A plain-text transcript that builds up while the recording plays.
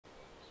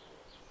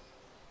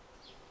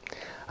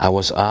I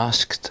was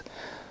asked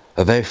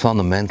a very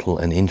fundamental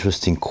and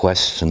interesting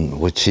question,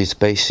 which is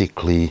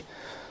basically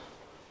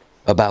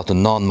about a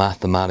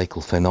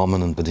non-mathematical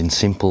phenomenon, but in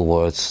simple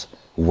words,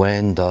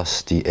 when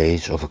does the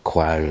age of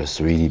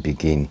Aquarius really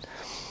begin?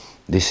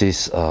 This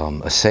is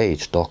a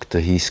sage, Dr.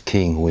 Heath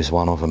King, who is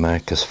one of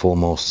America's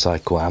foremost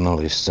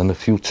psychoanalysts and a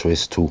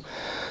futurist too.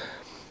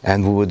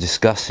 And we were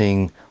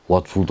discussing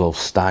what Rudolf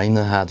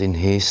Steiner had in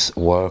his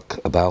work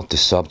about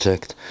this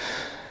subject.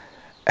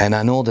 And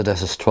I know that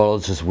as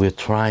astrologers we're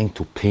trying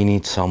to pin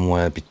it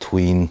somewhere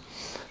between,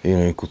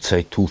 you could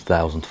say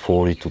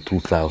 2040 to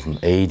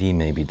 2080,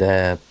 maybe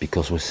there,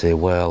 because we say,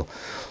 well,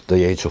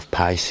 the age of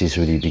Pisces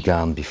really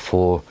began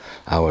before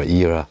our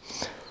era.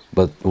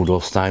 But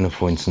Rudolf Steiner,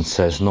 for instance,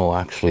 says, no,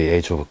 actually,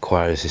 age of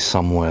Aquarius is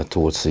somewhere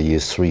towards the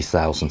years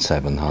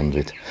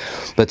 3700.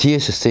 But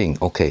here's the thing,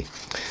 okay,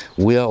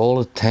 we are all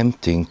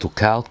attempting to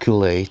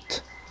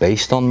calculate,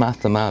 based on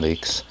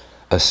mathematics,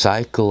 a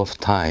cycle of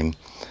time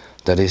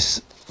that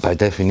is, by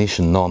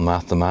definition,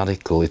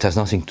 non-mathematical. It has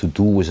nothing to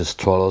do with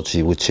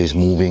astrology, which is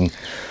moving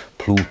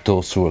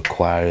Pluto through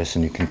Aquarius,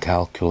 and you can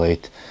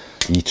calculate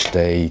each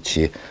day, each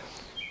year.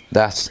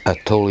 That's a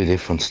totally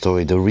different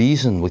story. The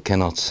reason we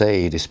cannot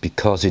say it is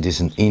because it is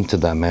an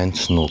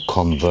interdimensional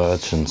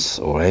convergence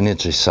or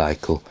energy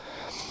cycle.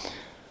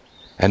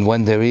 And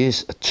when there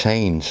is a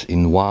change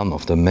in one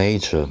of the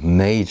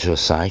major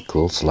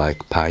cycles,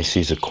 like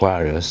Pisces,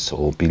 Aquarius,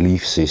 or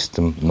belief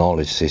system,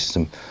 knowledge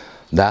system,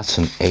 that's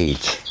an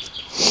age.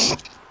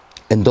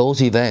 And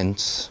those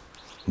events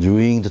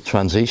during the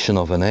transition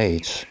of an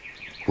age,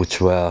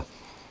 which we're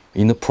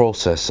in the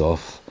process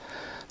of,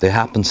 they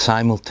happen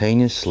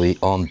simultaneously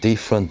on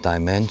different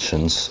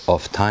dimensions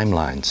of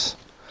timelines.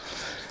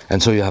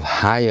 And so you have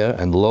higher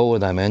and lower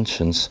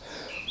dimensions,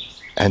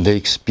 and they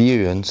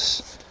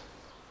experience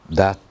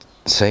that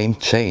same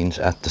change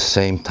at the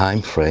same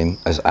time frame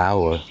as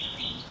our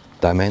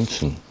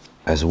dimension,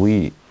 as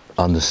we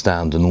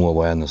understand the new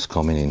awareness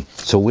coming in.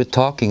 So we're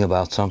talking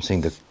about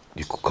something that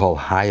you could call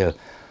higher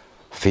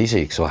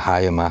physics or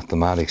higher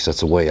mathematics.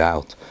 That's a way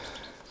out.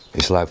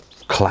 It's like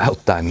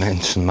cloud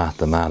dimension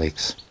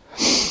mathematics.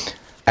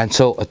 And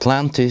so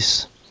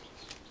Atlantis,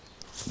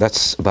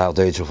 that's about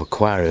the age of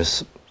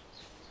Aquarius,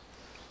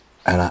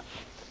 and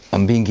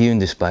I'm being given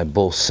this by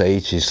both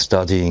sages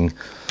studying,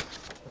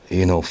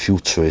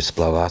 futurists,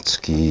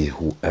 Blavatsky,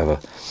 whoever.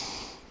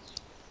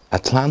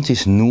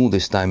 Atlantis knew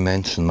this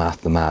dimension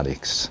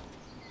mathematics.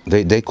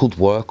 They could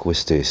work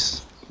with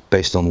this,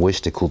 based on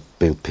which they could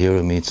build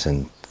pyramids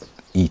and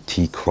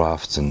ET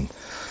crafts and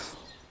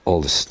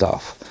all this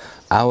stuff.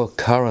 Our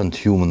current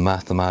human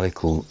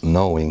mathematical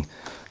knowing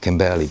can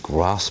barely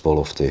grasp all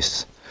of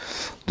this.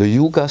 The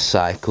Yuga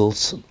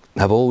cycles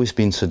have always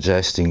been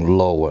suggesting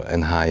lower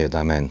and higher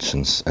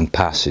dimensions and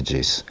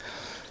passages.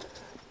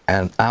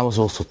 And I was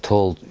also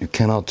told you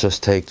cannot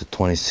just take the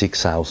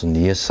 26,000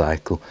 year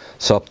cycle,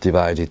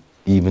 subdivide it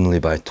evenly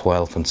by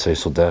 12 and say,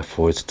 so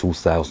therefore it's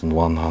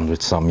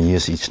 2,100 some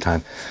years each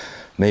time.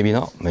 Maybe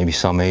not. Maybe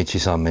some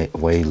ages are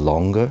way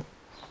longer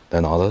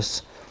than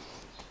others.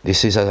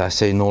 This is, as I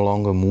say, no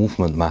longer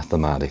movement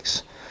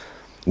mathematics.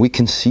 We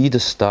can see the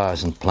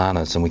stars and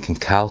planets and we can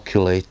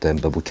calculate them,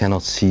 but we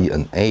cannot see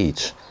an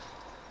age.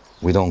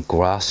 We don't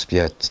grasp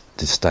yet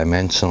this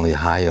dimensionally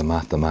higher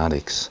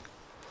mathematics.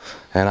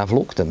 And I've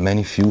looked at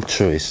many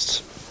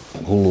futurists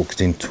who looked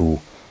into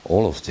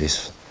all of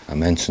this. I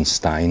mentioned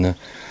Steiner.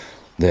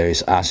 There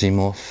is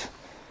Asimov,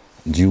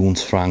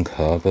 Dune's Frank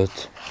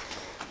Herbert,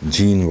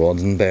 Gene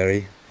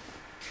Roddenberry.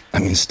 I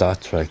mean, Star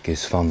Trek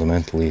is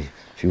fundamentally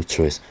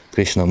futurist.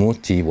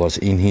 Krishnamurti was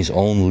in his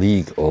own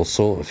league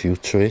also a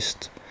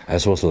futurist,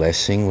 as was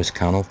Lessing with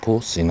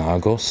Canopus in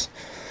Argos,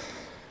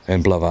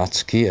 and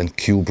Blavatsky and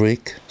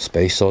Kubrick,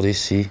 Space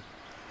Odyssey.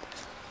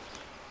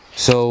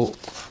 So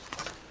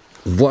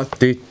what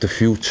did the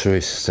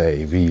futurists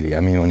say, really? I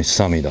mean, when you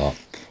sum it up,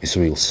 it's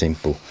real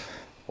simple.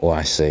 Or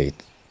I say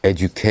it,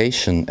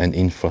 education and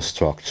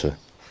infrastructure.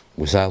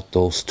 Without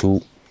those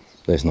two,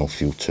 there's no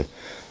future.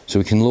 So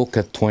we can look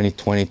at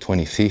 2020,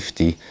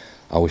 2050.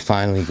 Are we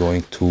finally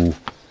going to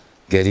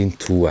get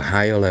into a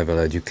higher level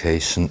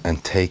education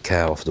and take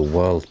care of the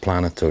world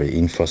planetary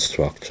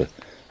infrastructure?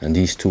 And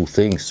these two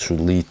things should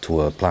lead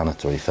to a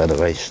planetary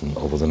federation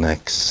over the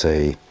next,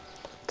 say,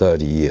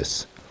 30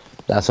 years.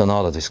 That's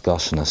another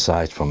discussion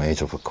aside from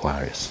Age of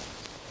Aquarius.